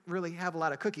didn't really have a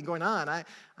lot of cooking going on. I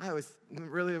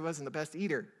really wasn't the best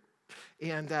eater.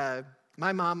 And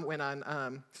my mom went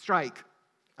on strike.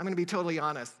 I'm going to be totally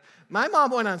honest. My mom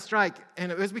went on strike,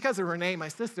 and it was because of Renee, my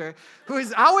sister, who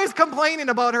is always complaining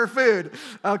about her food.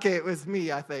 Okay, it was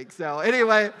me, I think. So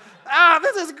anyway,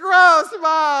 this is gross,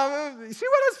 Mom. She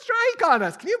went on strike on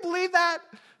us. Can you believe that?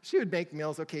 She would make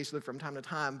meals occasionally from time to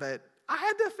time, but I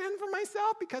had to fend for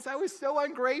myself because I was so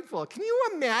ungrateful. Can you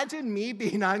imagine me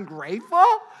being ungrateful?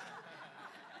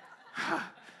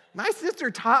 My sister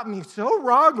taught me so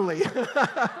wrongly.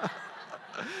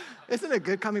 Isn't it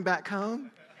good coming back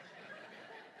home?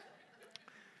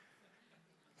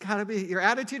 Gotta be, your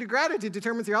attitude of gratitude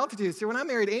determines your altitude. So when I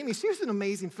married Amy, she was an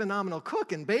amazing, phenomenal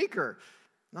cook and baker.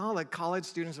 And all the college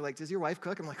students are like, does your wife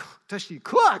cook? I'm like, does she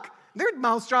cook? Their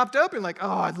mouths dropped open like,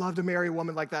 oh, I'd love to marry a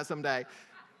woman like that someday.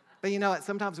 But you know what?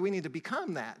 Sometimes we need to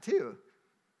become that too.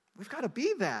 We've got to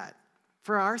be that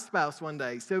for our spouse one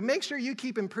day. So make sure you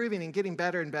keep improving and getting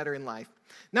better and better in life.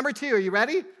 Number 2, are you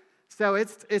ready? So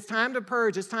it's time to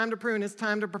purge, it's time to prune, it's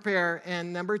time to prepare.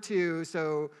 And number 2,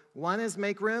 so 1 is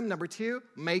make room. Number 2,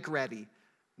 make ready.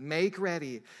 Make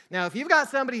ready. Now, if you've got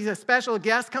somebody who's a special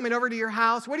guest coming over to your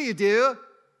house, what do?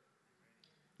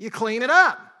 You clean it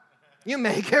up. You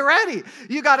make it ready.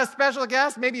 You got a special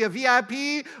guest, maybe a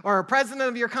VIP or a president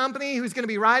of your company who's going to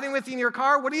be riding with you in your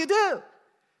car. What do?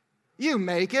 You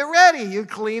make it ready. You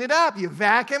clean it up. You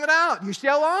vacuum it out. You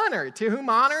show honor. To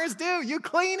whom honor is due. You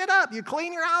clean it up. You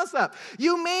clean your house up.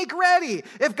 You make ready.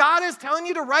 If God is telling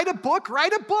you to write a book,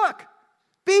 write a book.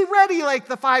 Be ready like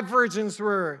the 5 virgins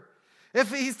were.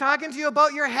 If he's talking to you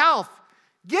about your health,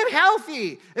 get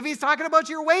healthy. If he's talking about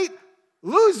your weight,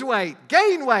 lose weight,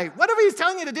 gain weight. Whatever he's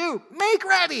telling you to do, make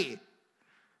ready.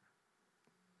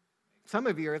 Some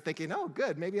of you are thinking, oh,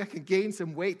 good, maybe I can gain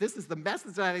some weight. This is the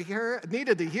message that I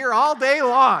needed to hear all day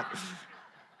long.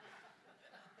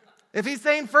 If he's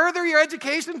saying further your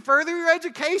education, further your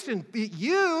education.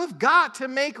 You've got to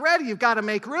make ready. You've got to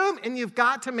make room, and you've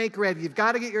got to make ready. You've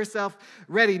got to get yourself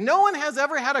ready. No one has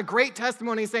ever had a great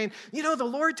testimony saying, you know, the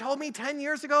Lord told me 10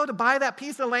 years ago to buy that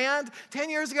piece of land 10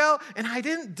 years ago, and I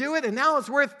didn't do it, and now it's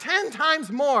worth 10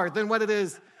 times more than what it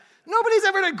is. Nobody's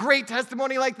ever had a great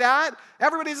testimony like that.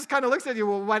 Everybody just kind of looks at you,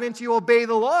 well, why didn't you obey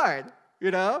the Lord?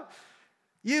 You know?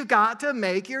 You've got to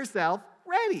make yourself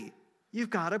ready.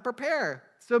 You've got to prepare.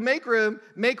 So make room,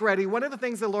 make ready. One of the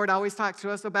things the Lord always talks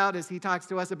to us about is he talks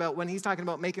to us about, when he's talking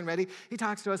about making ready, he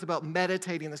talks to us about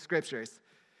meditating the scriptures.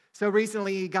 So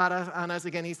recently he got on us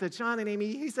again. He said, Sean and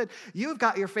Amy, he said, you've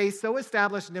got your faith so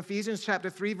established in Ephesians chapter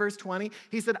 3, verse 20.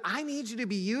 He said, I need you to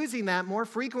be using that more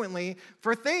frequently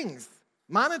for things.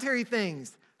 Monetary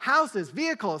things, houses,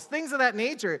 vehicles, things of that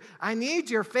nature. I need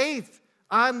your faith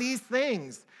on these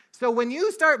things. So when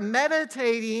you start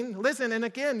meditating, listen, and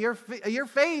again, your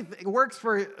faith works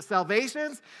for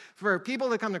salvations, for people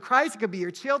that come to Christ. It could be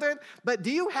your children. But do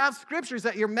you have scriptures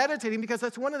that you're meditating? Because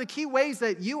that's one of the key ways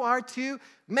that you are to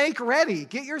make ready.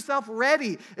 Get yourself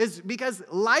ready, is because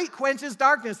light quenches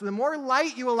darkness. The more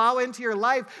light you allow into your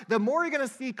life, the more you're going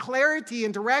to see clarity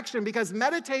and direction, because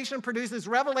meditation produces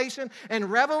revelation,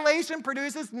 and revelation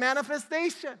produces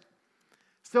manifestation.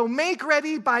 So make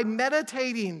ready by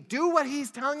meditating. Do what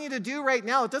he's telling you to do right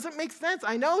now. It doesn't make sense.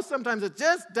 I know sometimes it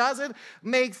just doesn't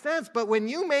make sense. But when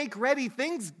you make ready,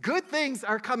 good things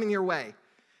are coming your way.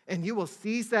 And you will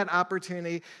seize that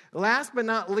opportunity. Last but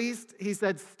not least, he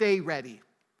said, stay ready.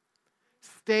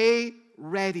 Stay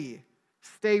ready.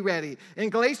 Stay ready. In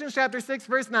Galatians chapter 6,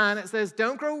 verse 9, it says,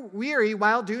 don't grow weary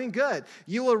while doing good.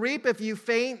 You will reap if you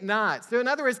faint not. So in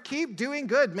other words, keep doing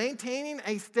good, maintaining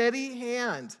a steady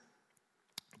hand.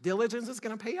 Diligence is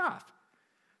going to pay off.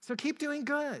 So keep doing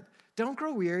good. Don't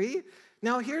grow weary.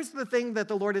 Now, here's the thing that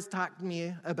the Lord has talked to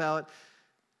me about,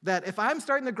 that if I'm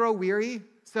starting to grow weary,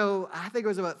 so I think it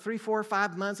was about 3, 4,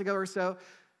 5 months ago or so,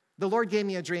 the Lord gave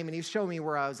me a dream, and he showed me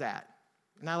where I was at.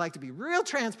 And I like to be real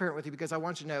transparent with you, because I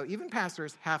want you to know, even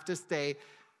pastors have to stay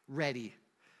ready.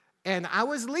 And I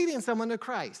was leading someone to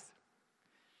Christ.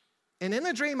 And in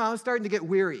the dream, I was starting to get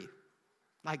weary,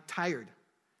 like tired,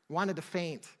 wanted to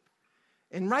faint.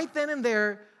 And right then and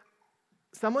there,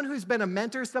 someone who's been a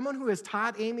mentor, someone who has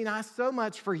taught Amy and I so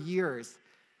much for years,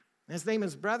 And his name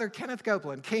is Brother Kenneth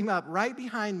Copeland, came up right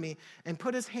behind me and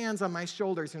put his hands on my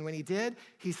shoulders. And when he did,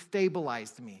 he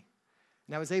stabilized me.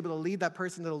 And I was able to lead that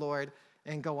person to the Lord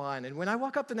and go on. And when I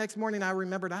woke up the next morning, I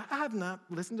remembered I have not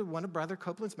listened to one of Brother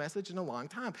Copeland's messages in a long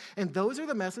time. And those are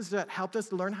the messages that helped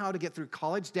us learn how to get through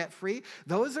college debt-free.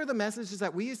 Those are the messages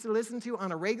that we used to listen to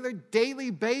on a regular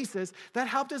daily basis that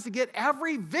helped us to get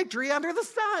every victory under the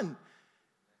sun.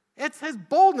 It's his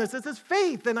boldness, it's his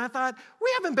faith. And I thought, we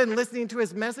haven't been listening to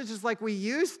his messages like we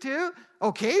used to,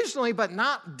 occasionally, but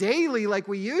not daily like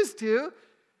we used to.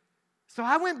 So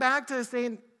I went back to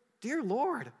saying, dear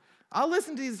Lord, I'll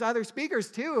listen to these other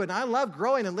speakers too, and I love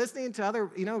growing and listening to other,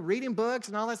 reading books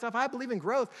and all that stuff. I believe in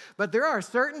growth, but there are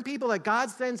certain people that God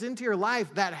sends into your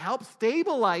life that help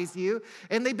stabilize you,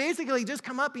 and they basically just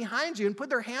come up behind you and put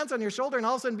their hands on your shoulder, and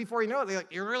all of a sudden, before you know it,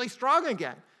 you're really strong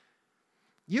again.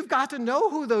 You've got to know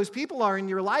who those people are in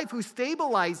your life who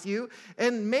stabilize you,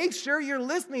 and make sure you're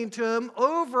listening to them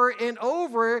over and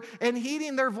over and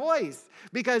heeding their voice,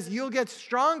 because you'll get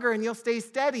stronger and you'll stay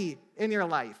steady in your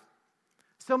life.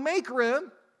 So make room,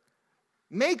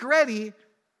 make ready,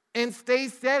 and stay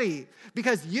steady,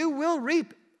 because you will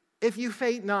reap if you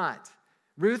faint not.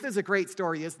 Ruth is a great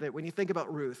story, isn't it, when you think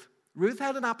about Ruth? Ruth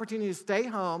had an opportunity to stay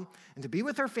home and to be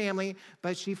with her family,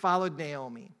 but she followed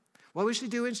Naomi. What was she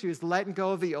doing? She was letting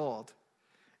go of the old.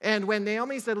 And when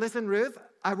Naomi said, listen, Ruth,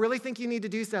 I really think you need to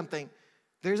do something.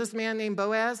 There's this man named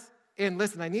Boaz, and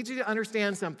listen, I need you to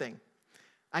understand something.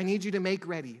 I need you to make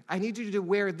ready. I need you to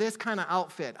wear this kind of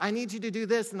outfit. I need you to do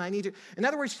this, and I need you. In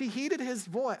other words, she heeded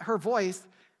her voice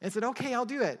and said, okay, I'll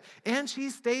do it. And she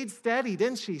stayed steady,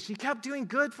 didn't she? She kept doing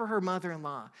good for her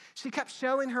mother-in-law. She kept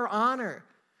showing her honor.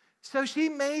 So she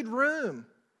made room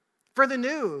for the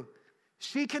new.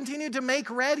 She continued to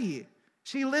make ready.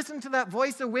 She listened to that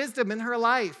voice of wisdom in her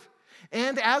life.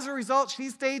 And as a result, she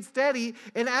stayed steady.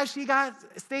 And as she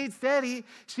stayed steady,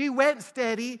 she went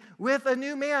steady with a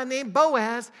new man named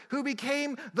Boaz, who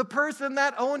became the person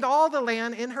that owned all the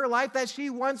land in her life that she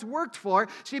once worked for.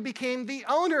 She became the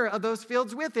owner of those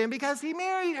fields with him because he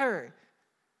married her.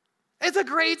 It's a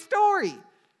great story.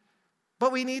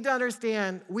 But we need to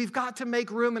understand we've got to make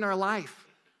room in our life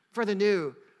for the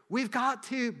new. We've got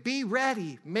to be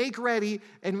ready, make ready,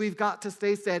 and we've got to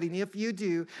stay steady. And if you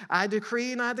do, I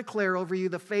decree and I declare over you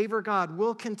the favor of God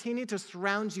will continue to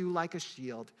surround you like a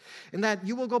shield, and that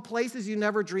you will go places you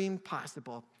never dreamed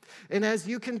possible. And as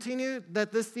you continue,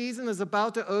 that this season is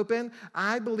about to open,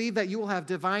 I believe that you will have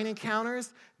divine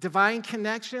encounters, divine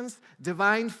connections,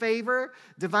 divine favor,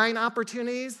 divine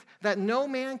opportunities that no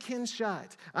man can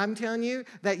shut. I'm telling you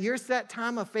that your set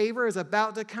time of favor is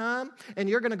about to come, and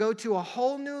you're going to go to a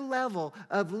whole new level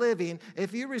of living.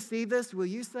 If you receive this, will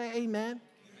you say amen? Amen.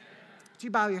 Would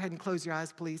you bow your head and close your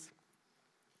eyes, please?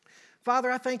 Father,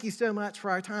 I thank you so much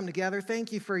for our time together.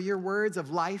 Thank you for your words of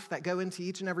life that go into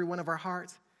each and every one of our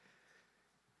hearts.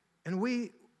 And we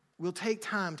will take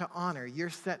time to honor your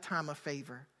set time of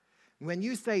favor. When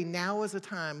you say now is a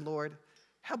time, Lord,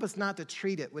 help us not to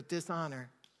treat it with dishonor.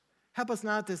 Help us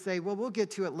not to say, well, we'll get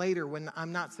to it later when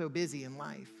I'm not so busy in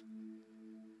life.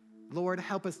 Lord,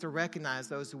 help us to recognize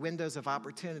those windows of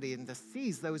opportunity and to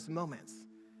seize those moments.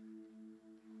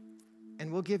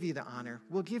 And we'll give you the honor.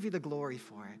 We'll give you the glory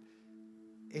for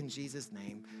it. In Jesus'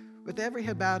 name. With every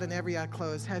head bowed and every eye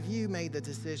closed, have you made the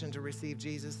decision to receive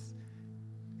Jesus?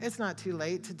 It's not too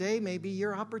late. Today may be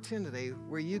your opportunity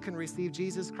where you can receive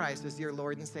Jesus Christ as your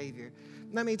Lord and Savior.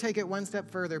 Let me take it one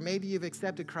step further. Maybe you've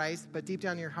accepted Christ, but deep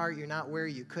down in your heart, you're not where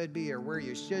you could be or where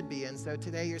you should be. And so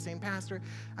today you're saying, Pastor,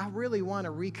 I really want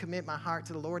to recommit my heart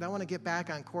to the Lord. I want to get back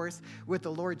on course with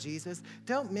the Lord Jesus.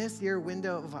 Don't miss your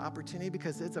window of opportunity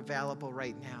because it's available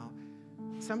right now.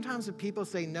 Sometimes when people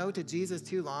say no to Jesus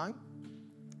too long,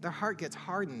 their heart gets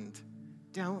hardened.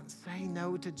 Don't say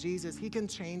no to Jesus. He can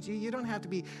change you. You don't have to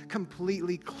be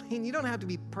completely clean. You don't have to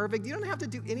be perfect. You don't have to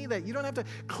do any of that. You don't have to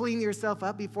clean yourself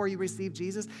up before you receive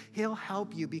Jesus. He'll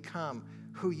help you become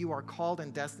who you are called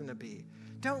and destined to be.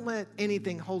 Don't let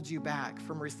anything hold you back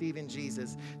from receiving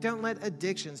Jesus. Don't let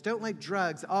addictions, don't let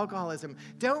drugs, alcoholism,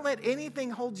 don't let anything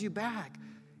hold you back.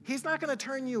 He's not going to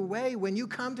turn you away when you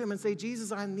come to him and say,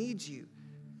 Jesus, I need you.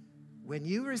 When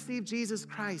you receive Jesus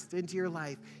Christ into your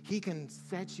life, he can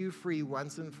set you free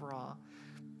once and for all.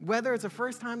 Whether it's a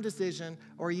first-time decision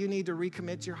or you need to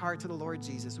recommit your heart to the Lord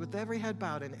Jesus, with every head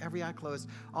bowed and every eye closed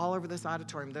all over this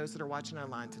auditorium, those that are watching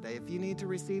online today, if you need to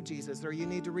receive Jesus or you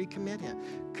need to recommit him,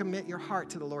 commit your heart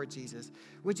to the Lord Jesus.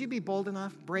 Would you be bold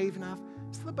enough, brave enough?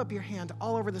 Slip up your hand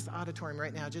all over this auditorium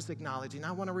right now, just acknowledging,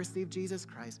 I want to receive Jesus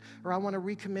Christ, or I want to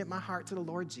recommit my heart to the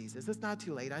Lord Jesus. It's not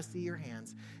too late. I see your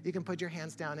hands. You can put your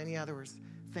hands down. Any others?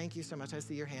 Thank you so much. I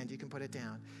see your hand. You can put it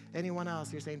down. Anyone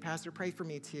else? You're saying, Pastor, pray for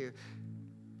me too.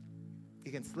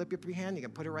 You can slip your hand. You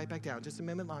can put it right back down. Just a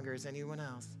minute longer. Is anyone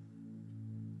else?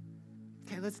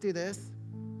 Okay, let's do this.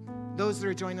 Those that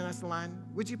are joining us online,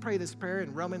 would you pray this prayer?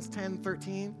 In Romans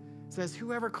 10:13 says,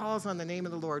 whoever calls on the name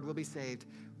of the Lord will be saved.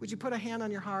 Would you put a hand on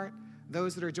your heart?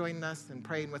 Those that are joining us and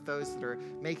praying with those that are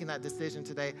making that decision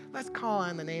today, let's call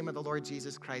on the name of the Lord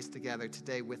Jesus Christ together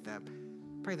today with them.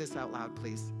 Pray this out loud,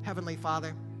 please. Heavenly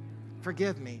Father,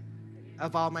 forgive me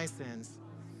of all my sins.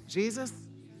 Jesus,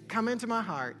 come into my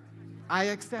heart. I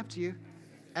accept you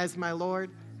as my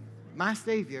Lord, my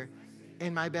Savior,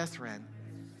 and my best friend.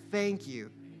 Thank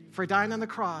you for dying on the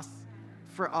cross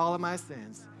for all of my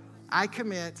sins. I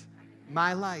commit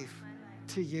my life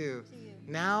to you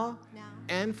now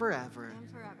and forever.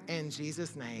 In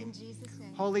Jesus' name.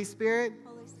 Holy Spirit,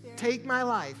 take my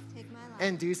life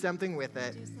and do something with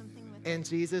it. In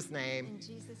Jesus' name.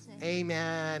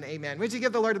 Amen. Amen. Would you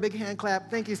give the Lord a big hand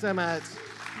clap? Thank you so much.